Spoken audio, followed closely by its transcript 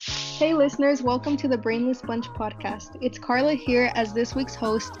Hey listeners, welcome to the Brainless Bunch podcast. It's Carla here as this week's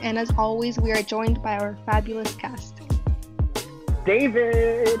host, and as always, we are joined by our fabulous cast.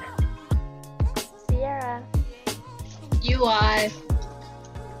 David! Sierra. UI.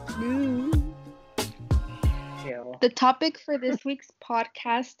 The topic for this week's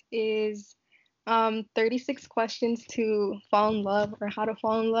podcast is 36 questions to fall in love or how to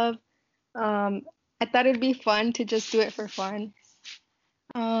fall in love. I thought it'd be fun to just do it for fun.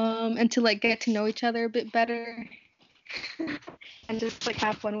 And to get to know each other a bit better and just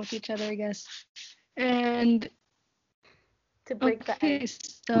have fun with each other, I guess. And to break the ice.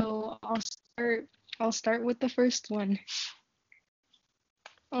 So I'll start with the first one.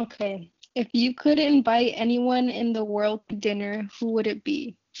 Okay. If you could invite anyone in the world to dinner, who would it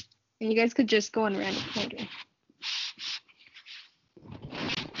be? And you guys could just go in random order.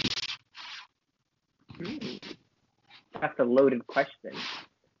 That's a loaded question.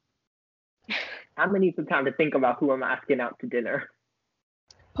 I'm gonna need some time to think about who I'm asking out to dinner.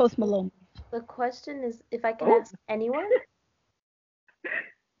 Post Malone. The question is if I could ask anyone?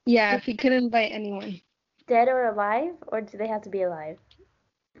 Yeah, if you could invite anyone. Dead or alive, or do they have to be alive?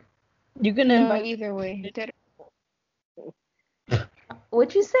 You can invite either way. Dead.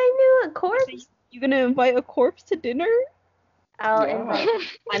 What'd you say, New? A corpse? You gonna invite a corpse to dinner? I'll invite.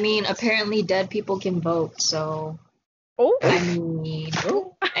 I mean, apparently dead people can vote, so Oh. I mean,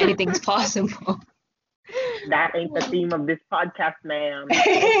 anything's possible. That ain't the theme of this podcast, ma'am.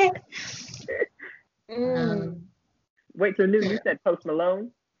 Wait, so New, you said Post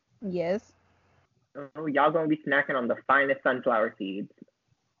Malone? Yes. Oh, y'all gonna be snacking on the finest sunflower seeds.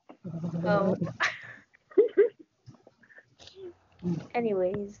 Oh.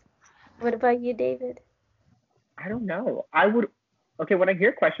 Anyways, what about you, David? I don't know. When I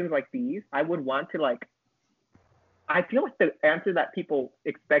hear questions like these, I would want to I feel like the answer that people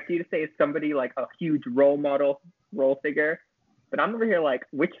expect you to say is somebody like a huge role figure. But I'm over here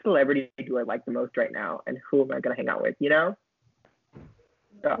which celebrity do I like the most right now? And who am I going to hang out with, you know?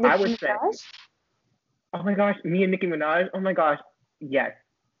 So I would say, oh my gosh, me and Nicki Minaj? Oh my gosh, yes.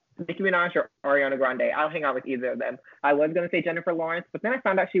 Nicki Minaj or Ariana Grande. I'll hang out with either of them. I was going to say Jennifer Lawrence, but then I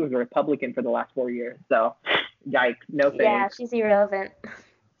found out she was a Republican for the last 4 years. So, yikes, no thanks. Yeah, she's irrelevant.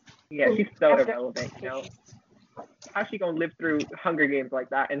 Yeah, she's so irrelevant, you know? How's she gonna live through Hunger Games like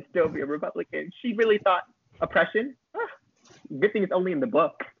that and still be a Republican? She really thought oppression? Good thing it's only in the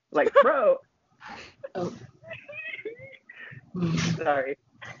book. Bro. Oh. Sorry.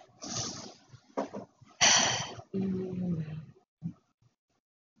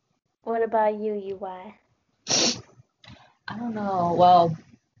 What about you, UI? I don't know. Well,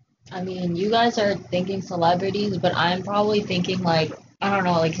 I mean, you guys are thinking celebrities, but I'm probably thinking I don't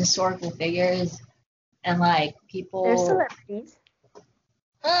know, historical figures and people. They're celebrities.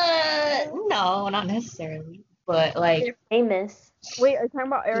 No, not necessarily, but they're famous. Wait, are you talking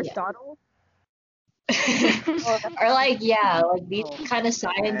about Aristotle? Or these kind of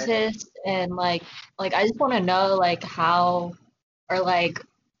scientists and I just want to know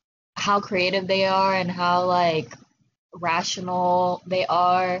how creative they are and how rational they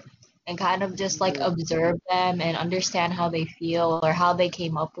are and kind of just observe them and understand how they feel or how they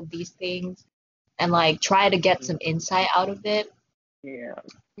came up with these things and try to get some insight out of it. Yeah.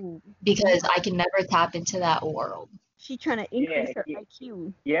 Because I can never tap into that world. She trying to increase her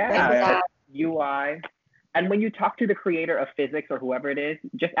IQ. Yeah, UI. And when you talk to the creator of physics or whoever it is,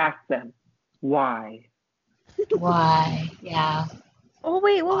 just ask them, why? Why? Yeah. Oh,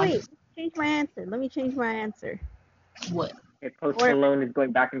 wait. Let me change my answer. What? Okay, Post Malone is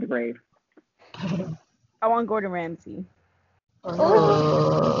going back in the grave. I want Gordon Ramsay. Ooh.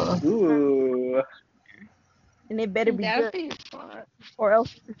 And it better be good, or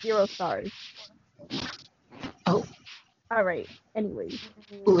else it's 0 stars. Oh. All right. Anyways.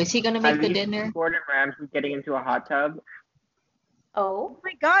 Ooh, is he gonna make the dinner? Gordon Ramsay getting into a hot tub. Oh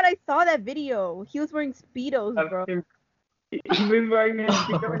my God! I saw that video. He was wearing Speedos, bro. He was wearing a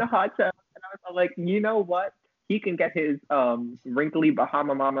Speedo in a hot tub, and I was like, you know what? He can get his wrinkly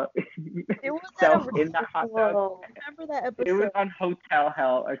Bahama Mama self in the hot tub. Remember that episode? It was on Hotel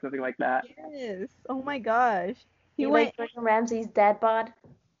Hell or something like that. Yes. Oh my gosh. He went Gordon Ramsay's dad bod.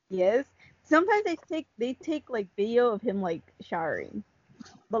 Yes. Sometimes they take video of him showering,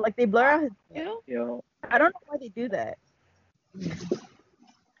 but they blur out his video. I don't know why they do that.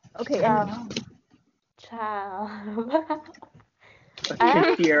 Okay. Child.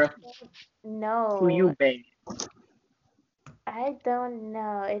 Sierra. No. Who you bang? I don't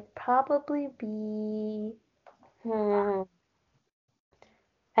know. It'd probably be.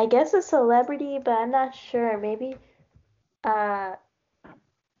 I guess a celebrity, but I'm not sure. Maybe.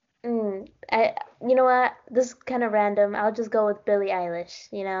 you know what? This is kind of random. I'll just go with Billie Eilish,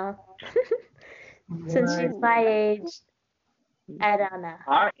 Since she's my age, I don't know.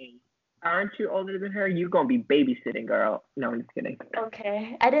 Our age. Aren't you older than her? You gonna be babysitting, girl. No, I'm just kidding.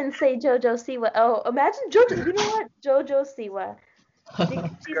 Okay. I didn't say JoJo Siwa. Oh, imagine JoJo. You know what? JoJo Siwa.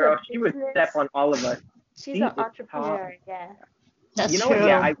 She's Girl, a she would step on all of us. She's an entrepreneur, yeah. That's You know true.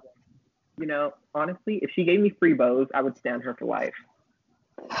 what? Yeah, honestly, if she gave me free bows, I would stand her for life.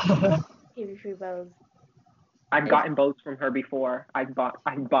 Give you free bows. I've gotten bows from her before. I've bought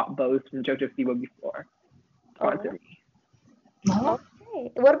bows from JoJo Siwa before. Sponsor me. No?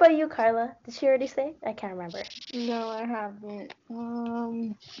 Okay. What about you, Carla? Did she already say? I can't remember. No, I haven't.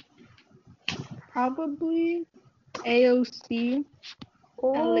 Probably AOC,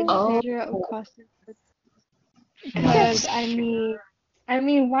 Alexandria Ocasio. Because I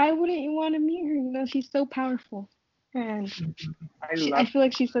mean, why wouldn't you want to meet her? She's so powerful, and I feel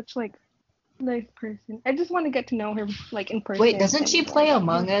like she's such like nice person. I just want to get to know her like in person. Wait, doesn't she play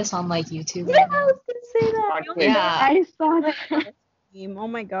Among Us on like YouTube? Yeah, I was gonna say that. Yeah. I saw that. Oh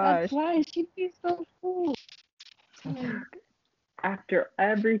my gosh. That's why she'd be so cool. After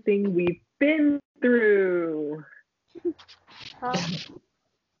everything we've been through.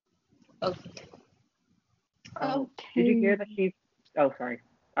 Okay. Did you hear that she's? Oh, sorry.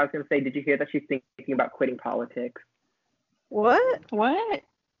 I was gonna say, did you hear that she's thinking about quitting politics? What?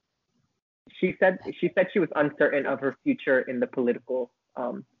 She said she was uncertain of her future in the political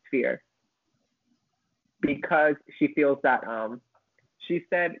sphere because she feels that she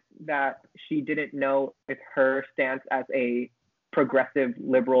said that she didn't know if her stance as a progressive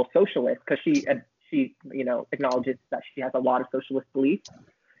liberal socialist, because she acknowledges that she has a lot of socialist beliefs.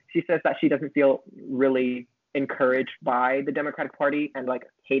 She says that she doesn't feel really encouraged by the Democratic Party and like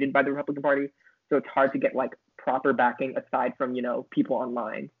hated by the Republican Party, so it's hard to get like proper backing aside from people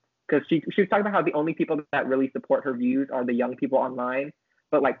online, because she was talking about how the only people that really support her views are the young people online,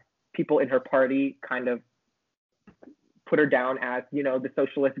 but like people in her party kind of put her down as the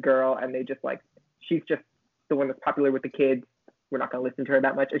socialist girl, and they just like, she's just the one that's popular with the kids, we're not going to listen to her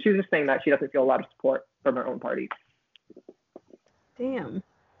that much. And she was just saying that she doesn't feel a lot of support from her own party. Damn.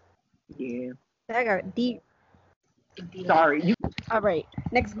 Yeah. That got deep. Sorry. All right.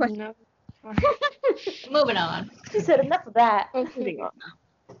 Next question. Moving on. She said enough of that. Okay,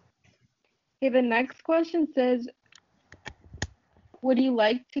 the next question says, would you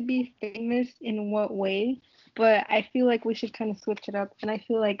like to be famous in what way? But I feel like we should kind of switch it up, and I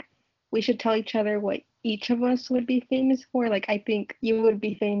feel like we should tell each other what each of us would be famous for. Like, I think you would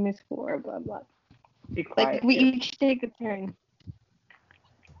be famous for blah blah. Like, we each take a turn.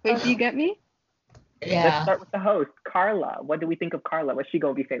 Wait, do you get me? Yeah. Let's start with the host, Carla. What do we think of Carla? What's she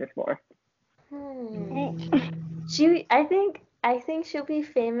gonna be famous for? I think she'll be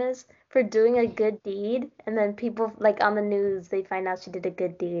famous for doing a good deed, and then people like on the news they find out she did a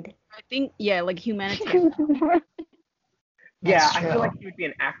good deed. I think like humanitarian. Yeah, I feel like she would be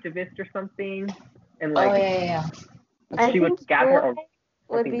an activist or something, and like I she would think gather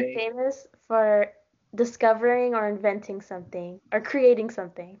would be famous for discovering or inventing something or creating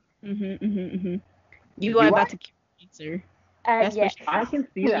something. You are about to answer. Yeah. I can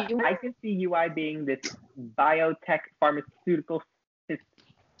see that. I can see UI being this biotech pharmaceutical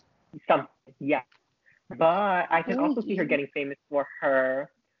something. Yeah. But I can also see her getting famous for her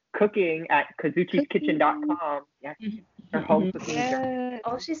cooking at kazuchikitchen.com. Yes. Her home cooking journey.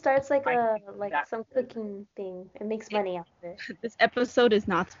 Oh, she starts like some cooking thing and makes money off of it. This episode is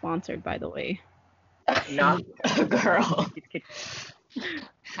not sponsored, by the way. Not girl.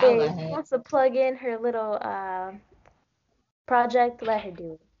 Hey, she wants to plug in her little project, let her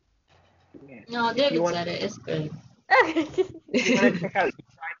do it. Yeah. No, David said it. It's good. If you want to check out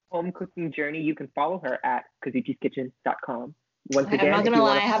Yui's home cooking journey, you can follow her at kazuchikitchen.com. Once again, I'm not gonna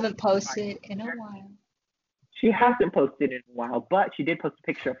lie, I haven't posted in a while. She hasn't posted in a while, but she did post a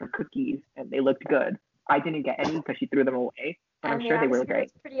picture of her cookies, and they looked good. I didn't get any because she threw them away, but I'm sure they were great.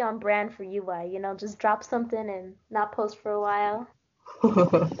 It's pretty on brand for UI, just drop something and not post for a while.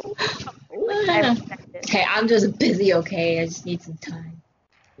 Okay, I'm just busy, okay? I just need some time.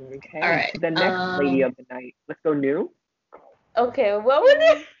 Okay. All right. The next lady of the night. Let's go new. Okay, what would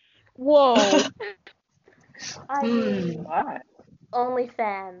it? Whoa. I mean, What?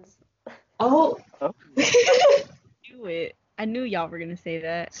 OnlyFans. Oh. Do it. I knew y'all were gonna say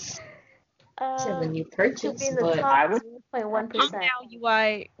that. When you purchase, but I was 0.1%. Now,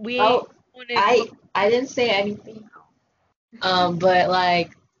 UI, I didn't say anything. But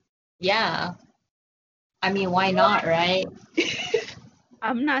like, yeah. I mean, why not, right?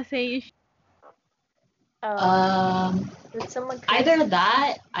 I'm not saying you should. Did someone either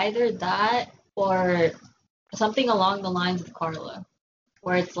that for something along the lines of Carla,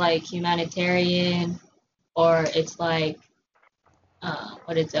 where it's like humanitarian, or it's like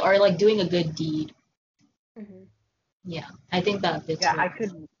what is it, or like doing a good deed. Hmm. Yeah, I think that fits. Yeah,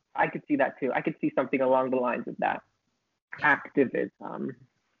 really I could see that too. I could see something along the lines of that. Activism.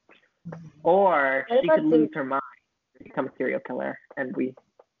 Or What she about could lose David? her mind and become a serial killer, and We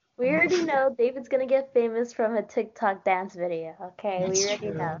already know David's gonna get famous from a TikTok dance video. Okay, we That's already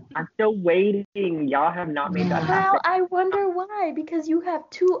true. know. I'm still waiting. Y'all have not made that Yeah. happen. Well, I wonder why. Because you have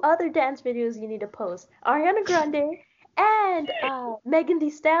two other dance videos you need to post: Ariana Grande and Megan Thee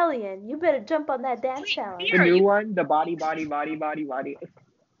Stallion. You better jump on that dance challenge. The new one, the body.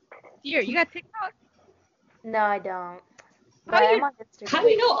 Here, you got TikTok? No, I don't. How But do I'm you on How do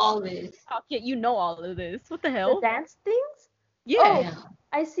you Instagram. know all this? talk yet? You know all of this. What the The hell? dance things? Yeah. Oh, Yeah.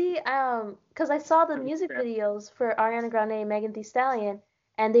 I see. Cause I saw the On music Instagram. videos for Ariana Grande and Megan Thee Stallion,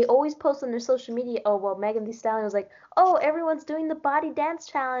 and they always post on their social media. Oh well, Megan Thee Stallion was like, "Oh, everyone's doing the body dance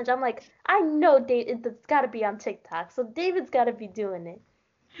challenge." I'm like, I know it's got to be on TikTok, so David's got to be doing it.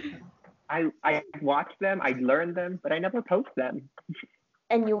 I watch them, I learn them, but I never post them.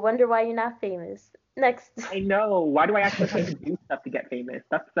 And you wonder why you're not famous. Next. I know. Why do I actually have to do stuff to get famous?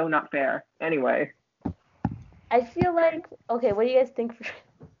 That's so not fair. Anyway, I feel like, okay, what do you guys think?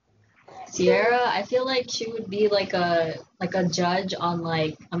 Sierra, I feel like she would be like a judge on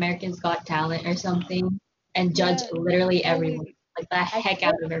like American's Got Talent or something, and judge Yeah, literally totally. everyone, like the I heck feel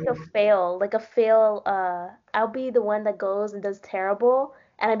out of like a everyone. fail, I'll be the one that goes and does terrible,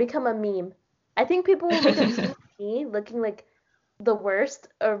 and I become a meme. I think people will look at me looking like the worst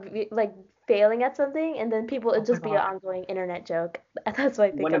or like failing at something, and then people, it'll oh my just be an god, ongoing internet joke. That's what I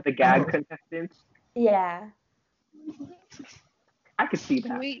think one of. of the gag Oh. contestants. Yeah. I could see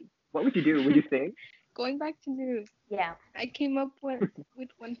that. Wait, What would you do? Would you sing? going back to new. Yeah. I came up with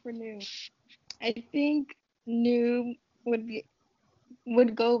one for new. I think new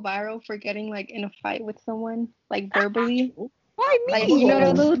would go viral for getting like in a fight with someone, like verbally. Why Like me? you know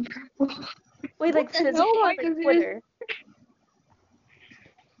Oh. those Wait, like the physically hell? or Like, like 'cause it Twitter?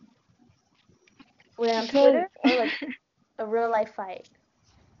 Wait, on So- Twitter or like a real life fight?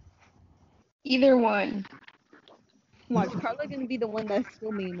 either one. Watch, Carla gonna be the one that's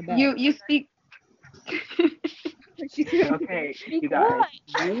filming in the back. You speak. She's gonna be Okay, Speak you guys.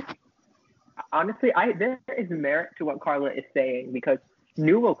 what? You, honestly, there is merit to what Carla is saying because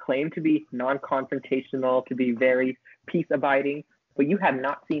New will claim to be non-confrontational, to be very peace-abiding, but you have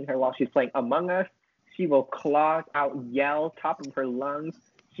not seen her while she's playing Among Us. She will claws out, yell, top of her lungs.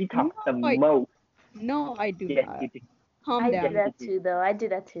 She talks the No, most. No, I do Yes, not. you do. Calm I down. do that too, though. I do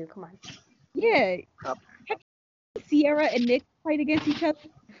that too. Come on. Yeah. Oh. Have you seen Sierra and Nick fight against each other?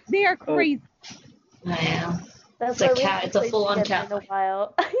 They are Oh. crazy. Yeah. That's It's a why we cat- haven't it's a played full-on together cat in a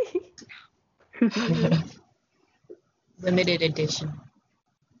while. Limited edition.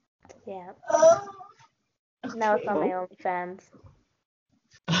 Yeah. Now it's on my OnlyFans.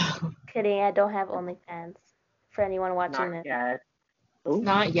 Kidding, I don't have OnlyFans. For anyone watching Not this. yet. Oh,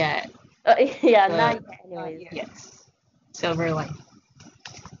 Not yet. Yeah, But- not yet. Anyways, Yes. Silver Light.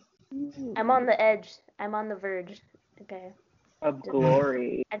 I'm on the edge. I'm on the verge. Okay. of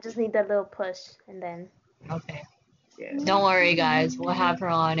glory. I just need that little push, and then. Okay. Yeah. Don't worry, guys. We'll have her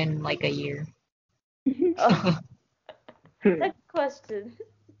on in like a year. Oh, next question.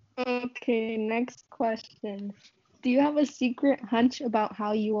 Okay, next question. Do you have a secret hunch about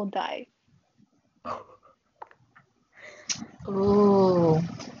how you will die? Ooh.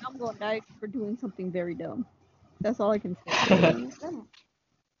 I'm gonna die for doing something very dumb. That's all I can say. I'm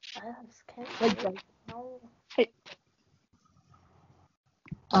scared. Like, No.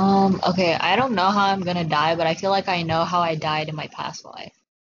 Okay, I don't know how I'm gonna die, but I feel like I know how I died in my past life.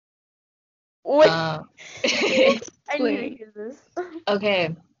 Wait, Um, I need to hear this.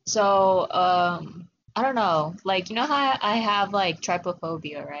 okay, so I don't know, like you know how I have like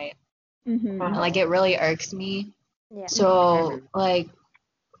trypophobia, right? mm-hmm. And, like it really irks me. Yeah. So like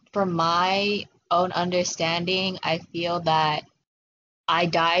from my own understanding, I feel that I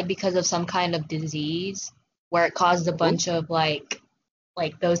died because of some kind of disease where it caused a bunch of like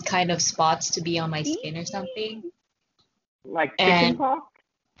those kind of spots to be on my skin or something. Like And- chickenpox?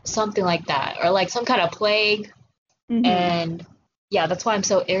 Something like that. Or like some kind of plague. Mm-hmm. And yeah, that's why I'm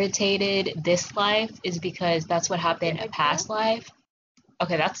so irritated this life is because that's what happened in a past life.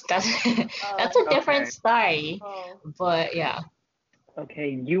 Okay, that's that's a different Okay. story. Oh. But yeah.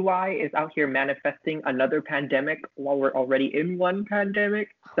 Okay, UI is out here manifesting another pandemic while we're already in one pandemic.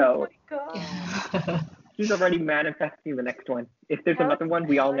 So God. she's already manifesting the next one. If there's Hell another one,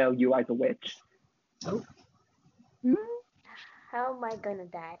 we all know UI's a witch. How am I gonna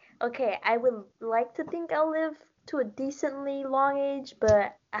die? Okay, I would like to think I'll live to a decently long age,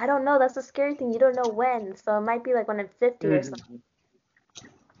 but I don't know. That's the scary thing. You don't know when. So it might be like when I'm 50 or something.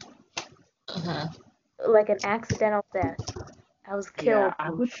 Uh-huh. Like an accidental death. I was killed. Yeah, I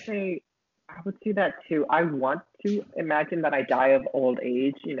would say that too. I want to imagine that I die of old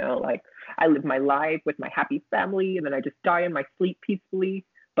age, like I live my life with my happy family and then I just die in my sleep peacefully.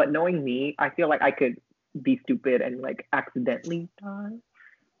 But knowing me, I feel like I could be stupid and like accidentally die.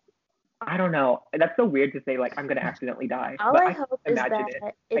 I don't know. That's so weird to say like I'm gonna accidentally die. All But I hope is imagine that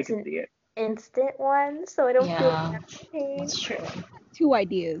it. it's I can an see it. instant one, so I don't feel Yeah, that pain. that's true. 2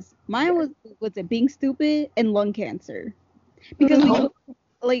 ideas. Mine was it being stupid and lung cancer. Because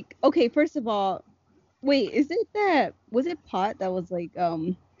like, okay, first of all, wait, was it pot that was like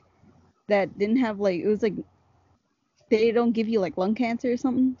that didn't have like, it was like they don't give you like lung cancer or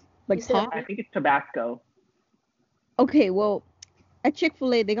something? Like You said pot? I think it's Tabasco. Okay, well, at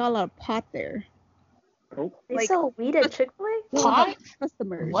Chick-fil-A they got a lot of pot there. Oh, They like- sell weed at Chick-fil-A? Pot?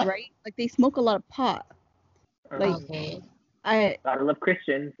 Customers, What? right? Like they smoke a lot of pot. Like Okay. I gotta love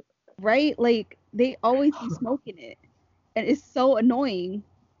Christians. right? Like they always be smoking it. And it's so annoying.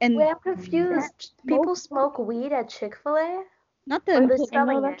 And Wait, I'm confused. People smoke weed at Chick-fil-A? not Or the they're employees,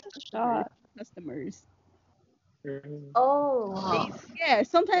 selling it? That's a shot. customers. Oh, Wow. Yeah,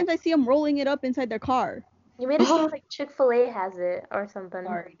 sometimes I see them rolling it up inside their car. you made it seem like Chick-fil-A has it or something.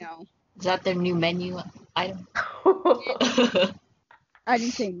 Sorry, no. Is that their new menu item? I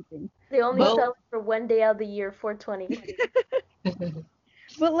didn't say anything. They only Well- sell it for one day out of the year, 420.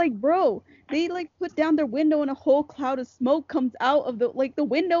 But like, bro, they like put down their window and a whole cloud of smoke comes out of the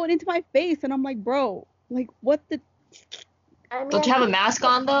window and into my face, and I'm like, bro, like what the? I mean, Don't you have a mask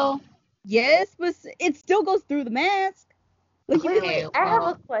on though? Yes, but it still goes through the mask. Like you Wait, can, I have a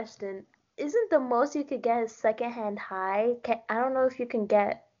well- question. Isn't the most you could get is secondhand high? I don't know if you can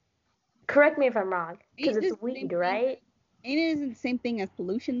get. Correct me if I'm wrong, because Ain't it's this the same weed, thing? right? ain't it isn't the same thing as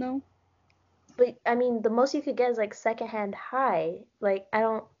pollution though? But I mean, the most you could get is like secondhand high. Like I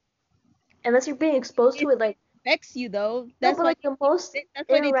don't, unless you're being exposed to it, like Affects you though. no, That's but why like the most that's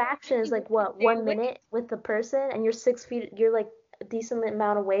why they interaction is like what, stay 1 away. minute with the person, and you're 6 feet, you're like a decent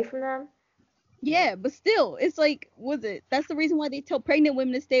amount away from them. Yeah, but still, it's like, that's the reason why they tell pregnant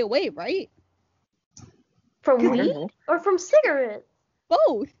women to stay away, right? From I don't weed know. or from cigarettes?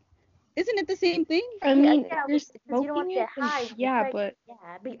 Both. Isn't it the same thing? I mean, yeah, if you're because you don't want smoking to it, get then high. when you're yeah, pregnant. but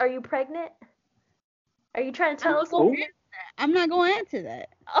Yeah, but are you pregnant? Are you trying to tell us Oh. something? I'm not going to answer that.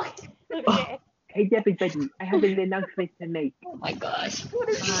 Okay. Okay. Hey everybody, I have an announcement to make. Oh my gosh. What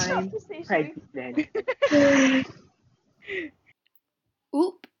is this I'm conversation? pregnant.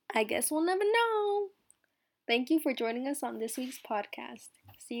 Oop, I guess we'll never know. Thank you for joining us on this week's podcast.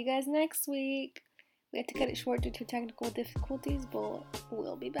 See you guys next week. We had to cut it short due to technical difficulties, but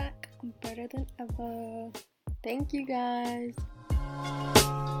we'll be back better than ever. Thank you guys.